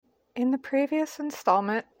In the previous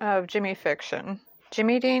installment of Jimmy Fiction,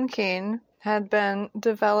 Jimmy Dean Keene had been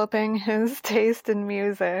developing his taste in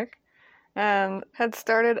music and had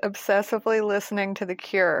started obsessively listening to The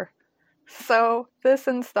Cure. So this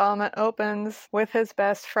installment opens with his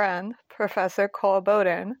best friend, Professor Cole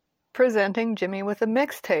Bowden, presenting Jimmy with a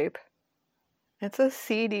mixtape. It's a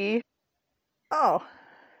CD. Oh,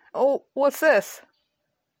 what's this?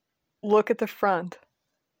 Look at the front.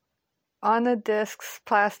 On the disc's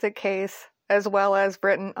plastic case, as well as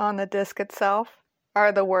written on the disc itself,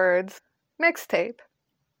 are the words, Mixtape,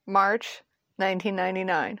 March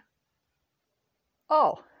 1999.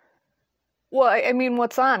 Oh. Well, I mean,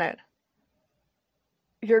 what's on it?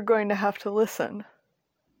 You're going to have to listen.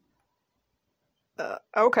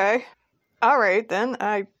 Okay. Alright then,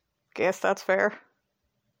 I guess that's fair.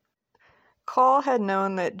 Cole had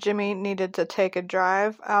known that Jimmy needed to take a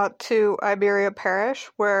drive out to Iberia Parish,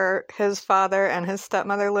 where his father and his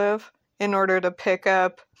stepmother live, in order to pick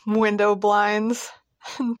up window blinds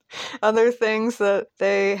and other things that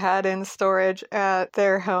they had in storage at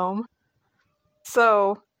their home.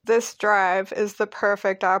 So, this drive is the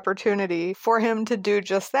perfect opportunity for him to do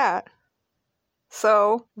just that.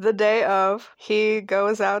 So, the day of, he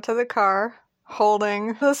goes out to the car,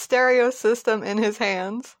 holding the stereo system in his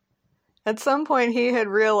hands. At some point he had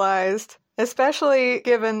realized, especially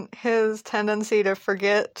given his tendency to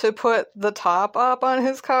forget to put the top up on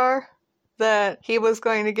his car, that he was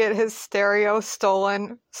going to get his stereo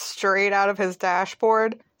stolen straight out of his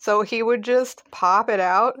dashboard. So he would just pop it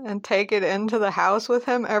out and take it into the house with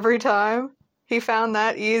him every time. He found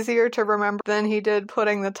that easier to remember than he did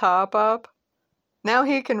putting the top up. Now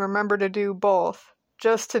he can remember to do both,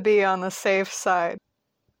 just to be on the safe side.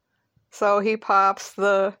 So he pops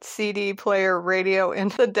the CD player radio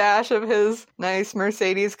into the dash of his nice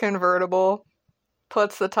Mercedes convertible,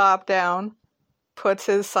 puts the top down, puts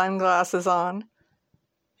his sunglasses on,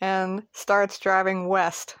 and starts driving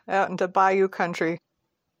west out into Bayou country.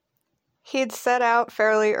 He'd set out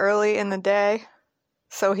fairly early in the day,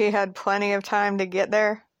 so he had plenty of time to get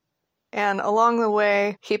there. And along the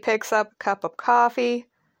way, he picks up a cup of coffee,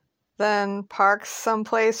 then parks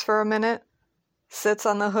someplace for a minute, sits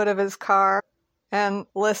on the hood of his car, and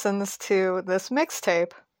listens to this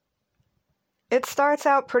mixtape. It starts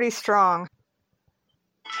out pretty strong.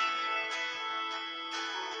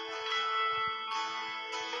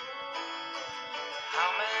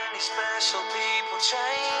 How many special people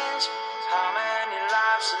change? How many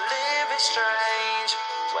lives are living strange?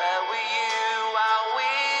 Where were you while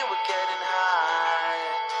we were getting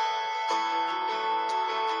high?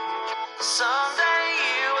 Someday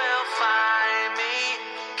you will find me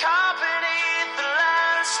caught beneath the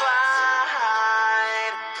landslide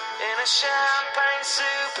in a champagne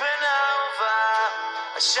supernova,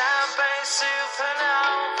 a champagne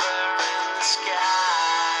supernova in the sky.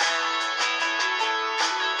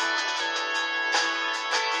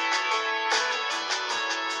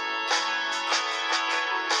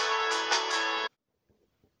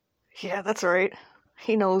 Yeah, that's right.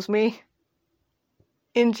 He knows me.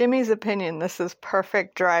 In Jimmy's opinion, this is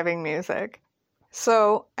perfect driving music.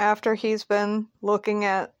 So, after he's been looking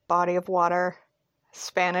at body of water,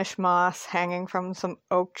 Spanish moss hanging from some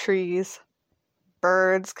oak trees,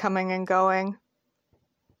 birds coming and going,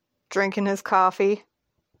 drinking his coffee,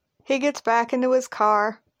 he gets back into his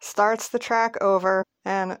car, starts the track over,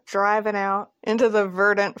 and driving out into the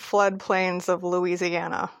verdant floodplains of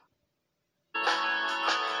Louisiana.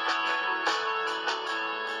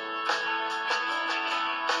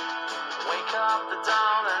 Wake up the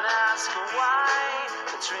dawn and ask her why.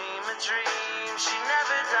 A dream, she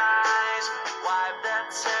never dies. Wipe that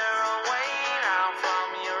tear away now from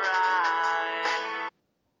your eye.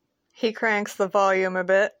 He cranks the volume a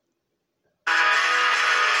bit.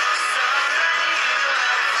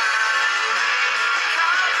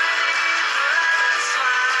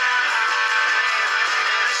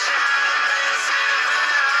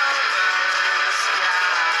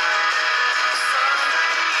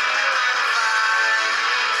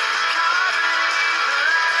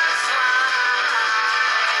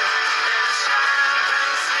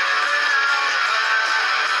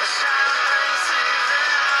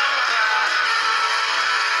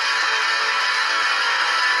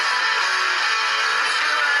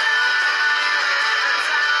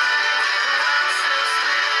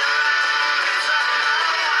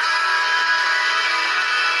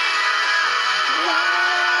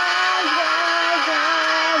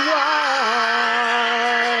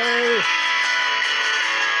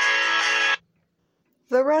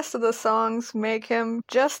 The rest of the songs make him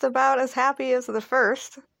just about as happy as the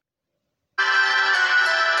first.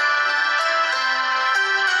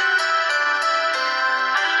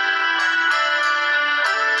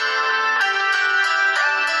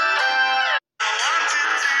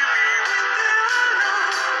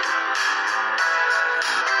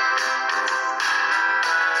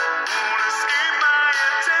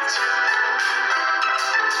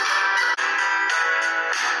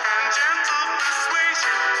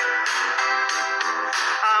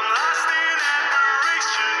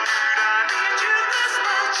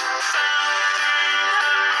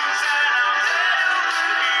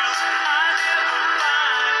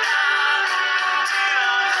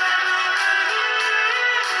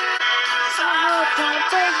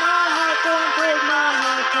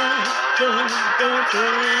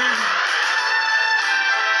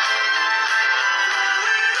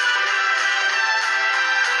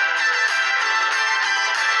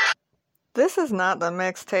 This is not the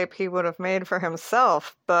mixtape he would have made for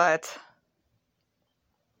himself, but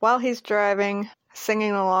while he's driving,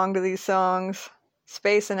 singing along to these songs,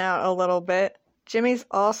 spacing out a little bit, Jimmy's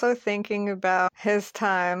also thinking about his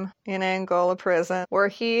time in Angola prison, where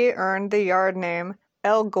he earned the yard name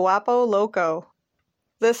El Guapo Loco.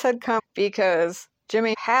 This had come because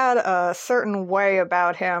Jimmy had a certain way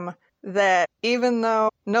about him that even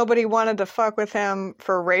though nobody wanted to fuck with him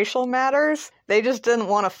for racial matters, they just didn't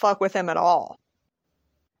want to fuck with him at all.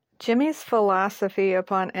 Jimmy's philosophy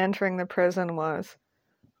upon entering the prison was,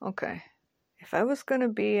 okay, if I was going to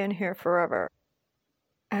be in here forever,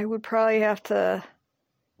 I would probably have to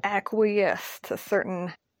acquiesce to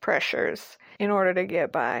certain pressures in order to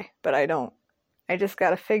get by, but I don't. I just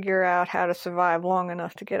gotta figure out how to survive long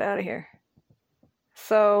enough to get out of here.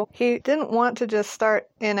 So he didn't want to just start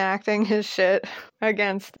enacting his shit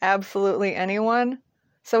against absolutely anyone,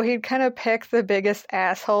 so he'd kind of pick the biggest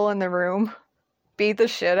asshole in the room, beat the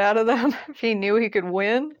shit out of them if he knew he could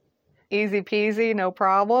win. Easy peasy, no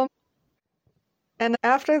problem. And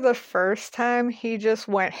after the first time, he just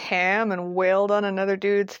went ham and wailed on another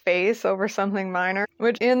dude's face over something minor,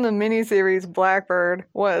 which in the miniseries Blackbird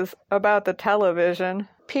was about the television.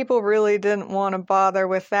 People really didn't want to bother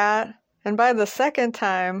with that. And by the second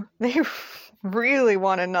time, they really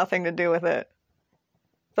wanted nothing to do with it.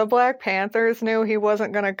 The Black Panthers knew he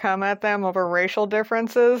wasn't going to come at them over racial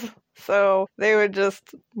differences, so they would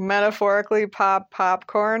just metaphorically pop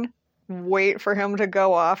popcorn, wait for him to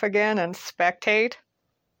go off again, and spectate.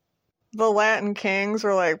 The Latin Kings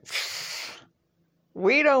were like,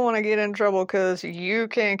 we don't want to get in trouble because you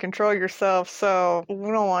can't control yourself, so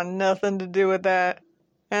we don't want nothing to do with that.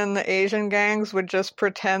 And the Asian gangs would just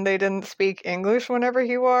pretend they didn't speak English whenever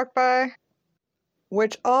he walked by,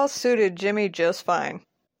 which all suited Jimmy just fine.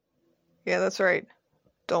 Yeah, that's right.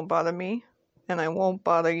 Don't bother me, and I won't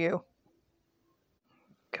bother you.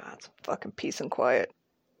 God, some fucking peace and quiet.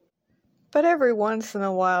 But every once in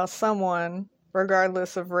a while, someone,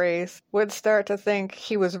 regardless of race, would start to think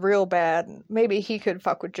he was real bad. Maybe he could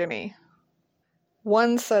fuck with Jimmy.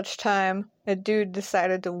 One such time, a dude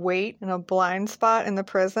decided to wait in a blind spot in the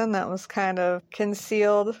prison that was kind of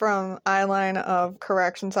concealed from eyeline of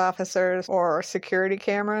corrections officers or security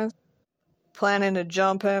cameras, planning to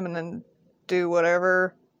jump him and then do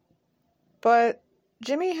whatever. But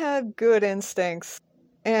Jimmy had good instincts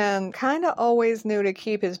and kind of always knew to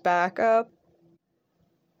keep his back up.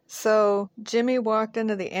 So Jimmy walked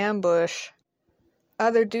into the ambush.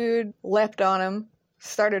 Other dude leapt on him,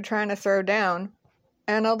 started trying to throw down.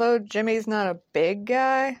 And although Jimmy's not a big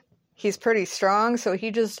guy, he's pretty strong, so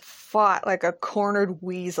he just fought like a cornered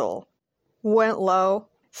weasel. Went low,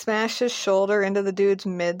 smashed his shoulder into the dude's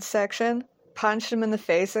midsection, punched him in the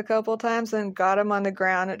face a couple times, then got him on the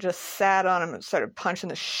ground and just sat on him and started punching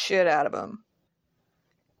the shit out of him.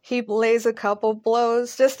 He lays a couple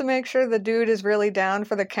blows just to make sure the dude is really down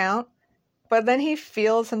for the count, but then he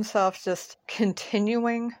feels himself just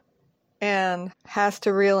continuing and has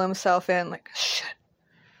to reel himself in like, shit,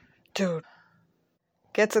 dude.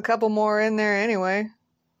 Gets a couple more in there anyway.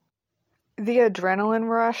 The adrenaline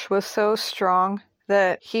rush was so strong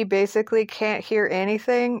that he basically can't hear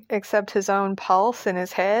anything except his own pulse in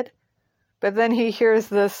his head, but then he hears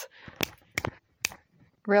this,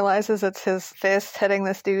 realizes it's his fist hitting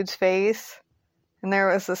this dude's face, and there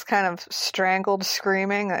was this kind of strangled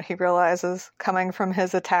screaming that he realizes coming from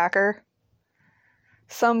his attacker.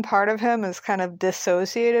 Some part of him is kind of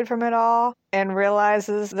dissociated from it all and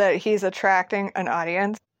realizes that he's attracting an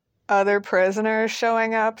audience. Other prisoners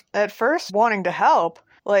showing up, at first wanting to help,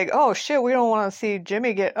 like, oh shit, we don't want to see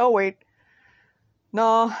Jimmy get, oh wait,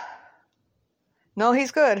 no,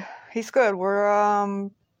 he's good, we're,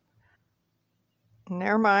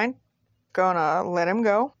 never mind. Gonna let him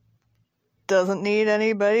go. Doesn't need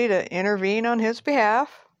anybody to intervene on his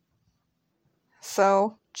behalf.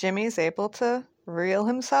 So Jimmy's able to reel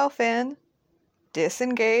himself in,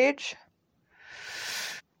 disengage.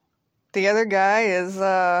 The other guy is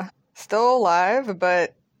still alive,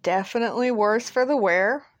 but definitely worse for the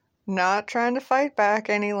wear. Not trying to fight back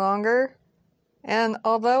any longer. And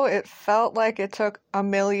although it felt like it took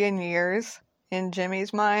 1,000,000 years in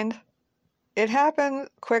Jimmy's mind, it happened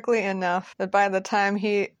quickly enough that by the time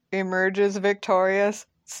he emerges victorious,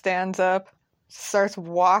 stands up, starts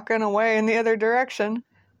walking away in the other direction,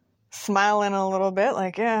 smiling a little bit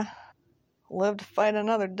like, yeah, live to fight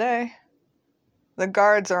another day. The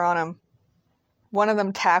guards are on him. One of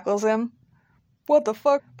them tackles him. What the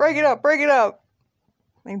fuck? Break it up!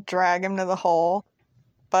 They drag him to the hole,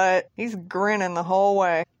 but he's grinning the whole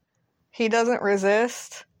way. He doesn't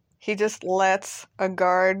resist. He just lets a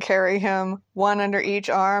guard carry him, one under each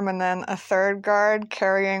arm, and then a third guard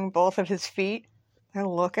carrying both of his feet. They're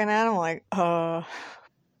looking at him like,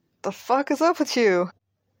 the fuck is up with you?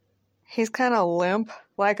 He's kind of limp,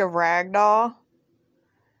 like a rag doll.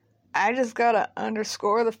 I just gotta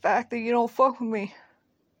underscore the fact that you don't fuck with me.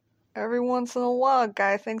 Every once in a while, a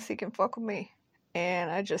guy thinks he can fuck with me.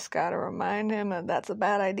 And I just gotta remind him that that's a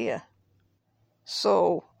bad idea.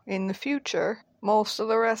 So, in the future, most of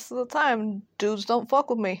the rest of the time, dudes don't fuck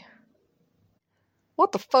with me.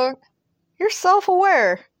 What the fuck? You're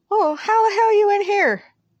self-aware. Oh, how the hell are you in here?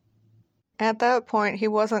 At that point, he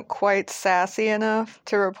wasn't quite sassy enough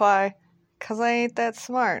to reply, "'Cause I ain't that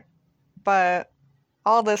smart." But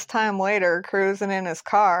all this time later, cruising in his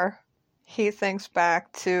car, he thinks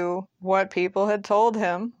back to what people had told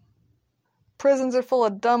him. Prisons are full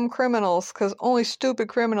of dumb criminals, 'cause only stupid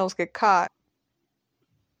criminals get caught.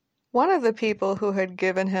 One of the people who had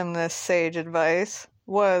given him this sage advice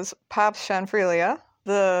was Pops Chanfrelia,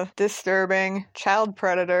 the disturbing child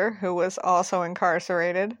predator who was also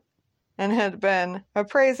incarcerated and had been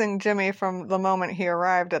appraising Jimmy from the moment he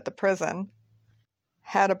arrived at the prison.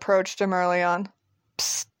 Had approached him early on.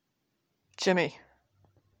 "Psst, Jimmy.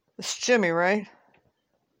 It's Jimmy, right?"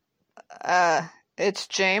 It's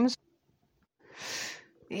James."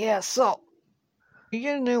 "Yeah, so,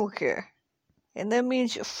 you're new here, and that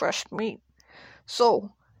means you're fresh meat.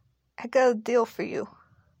 So, I got a deal for you.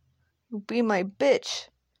 You be my bitch,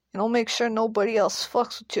 and I'll make sure nobody else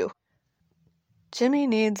fucks with you." Jimmy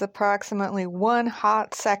needs approximately 1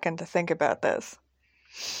 hot second to think about this.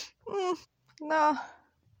 No.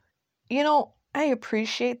 You know, I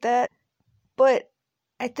appreciate that, but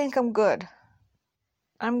I think I'm good.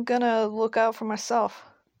 I'm gonna look out for myself.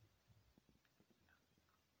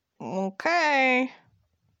 Okay.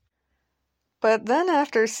 But then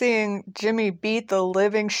after seeing Jimmy beat the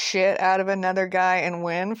living shit out of another guy and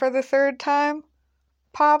win for the 3rd time,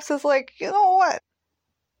 Pops is like, you know what?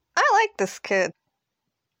 I like this kid.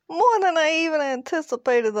 More than I even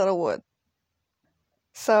anticipated that I would.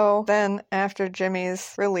 So then, after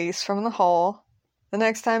Jimmy's release from the hole, the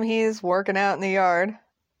next time he's working out in the yard,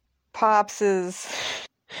 Pops is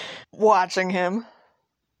watching him.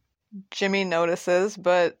 Jimmy notices,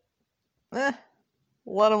 but let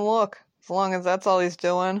him look, as long as that's all he's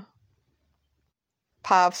doing.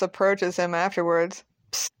 Pops approaches him afterwards.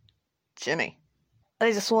 "Psst, Jimmy,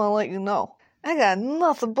 I just want to let you know, I got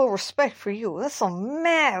nothing but respect for you. There's some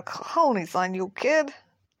mad cojones on you, kid."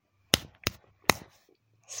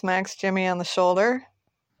 Smacks Jimmy on the shoulder.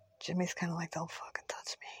 Jimmy's kind of like, "Don't fucking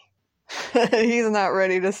touch me." He's not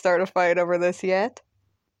ready to start a fight over this yet.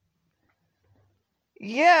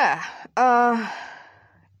 "Yeah,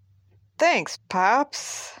 thanks,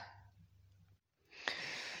 Pops.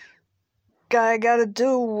 Guy gotta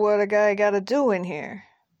do what a guy gotta do in here.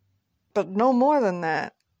 But no more than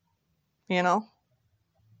that. You know?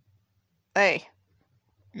 Hey,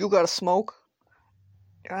 you gotta smoke?"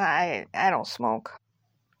 I don't smoke."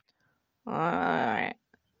 "Alright.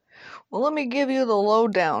 Well, let me give you the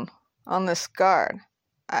lowdown on this guard.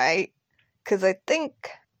 'Cause I think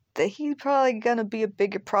that he's probably gonna be a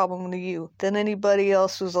bigger problem to you than anybody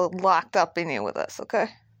else who's locked up in here with us, okay?"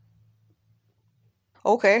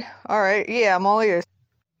 "Okay, alright, yeah, I'm all ears."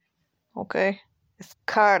 "Okay, it's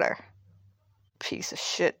Carter. Piece of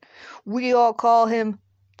shit. We all call him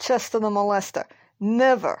Chester the Molester.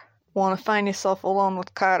 Never want to find yourself alone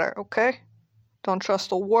with Carter, okay? Don't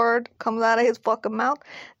trust a word comes out of his fucking mouth.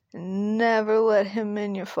 Never let him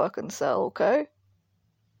in your fucking cell, okay?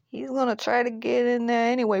 He's gonna try to get in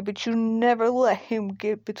there anyway, but you never let him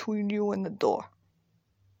get between you and the door."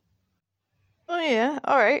 "Oh yeah,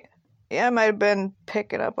 alright. Yeah, I might have been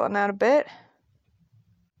picking up on that a bit."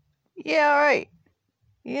 "Yeah, alright.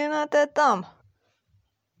 You're not that dumb."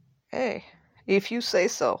 "Hey, if you say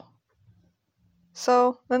so."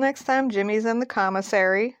 So, the next time Jimmy's in the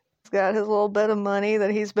commissary, he's got his little bit of money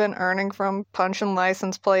that he's been earning from punching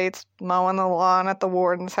license plates, mowing the lawn at the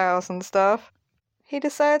warden's house and stuff, he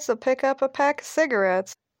decides to pick up a pack of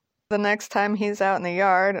cigarettes. The next time he's out in the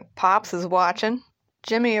yard and Pops is watching,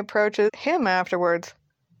 Jimmy approaches him afterwards.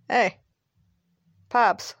 "Hey,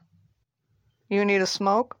 Pops, you need a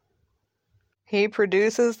smoke?" He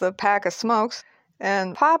produces the pack of smokes,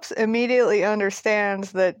 and Pops immediately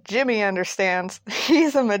understands that Jimmy understands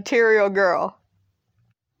he's a material girl.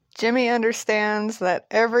 Jimmy understands that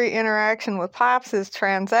every interaction with Pops is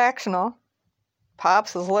transactional.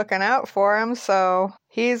 Pops is looking out for him, so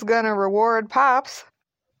he's gonna reward Pops.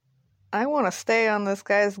 I want to stay on this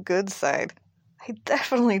guy's good side. I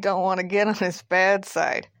definitely don't want to get on his bad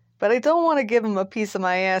side. But I don't want to give him a piece of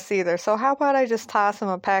my ass either, so how about I just toss him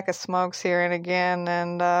a pack of smokes here and again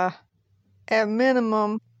and, at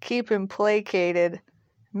minimum, keep him placated.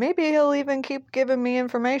 Maybe he'll even keep giving me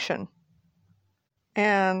information.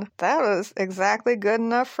 And that was exactly good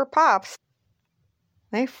enough for Pops.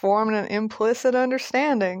 They formed an implicit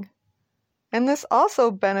understanding. And this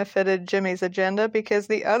also benefited Jimmy's agenda because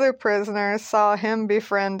the other prisoners saw him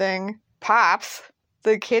befriending Pops,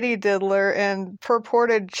 the kitty diddler and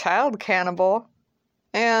purported child cannibal,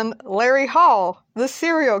 and Larry Hall, the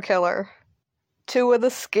serial killer. Two of the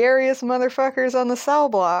scariest motherfuckers on the cell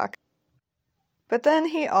block. But then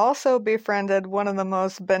he also befriended one of the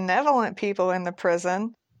most benevolent people in the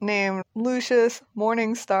prison, named Lucius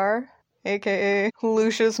Morningstar, aka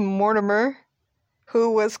Lucius Mortimer,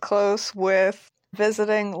 who was close with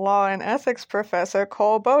visiting law and ethics professor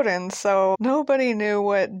Cole Bowden, so nobody knew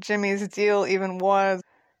what Jimmy's deal even was.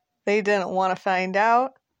 They didn't want to find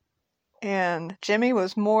out, and Jimmy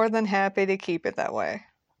was more than happy to keep it that way.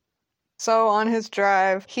 So on his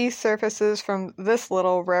drive, he surfaces from this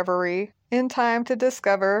little reverie in time to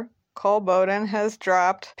discover Cole Bowden has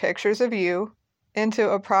dropped Pictures of You into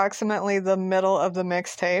approximately the middle of the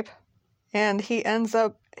mixtape, and he ends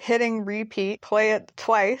up hitting repeat, play it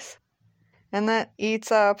twice, and that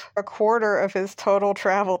eats up a quarter of his total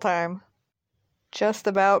travel time. Just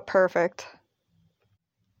about perfect.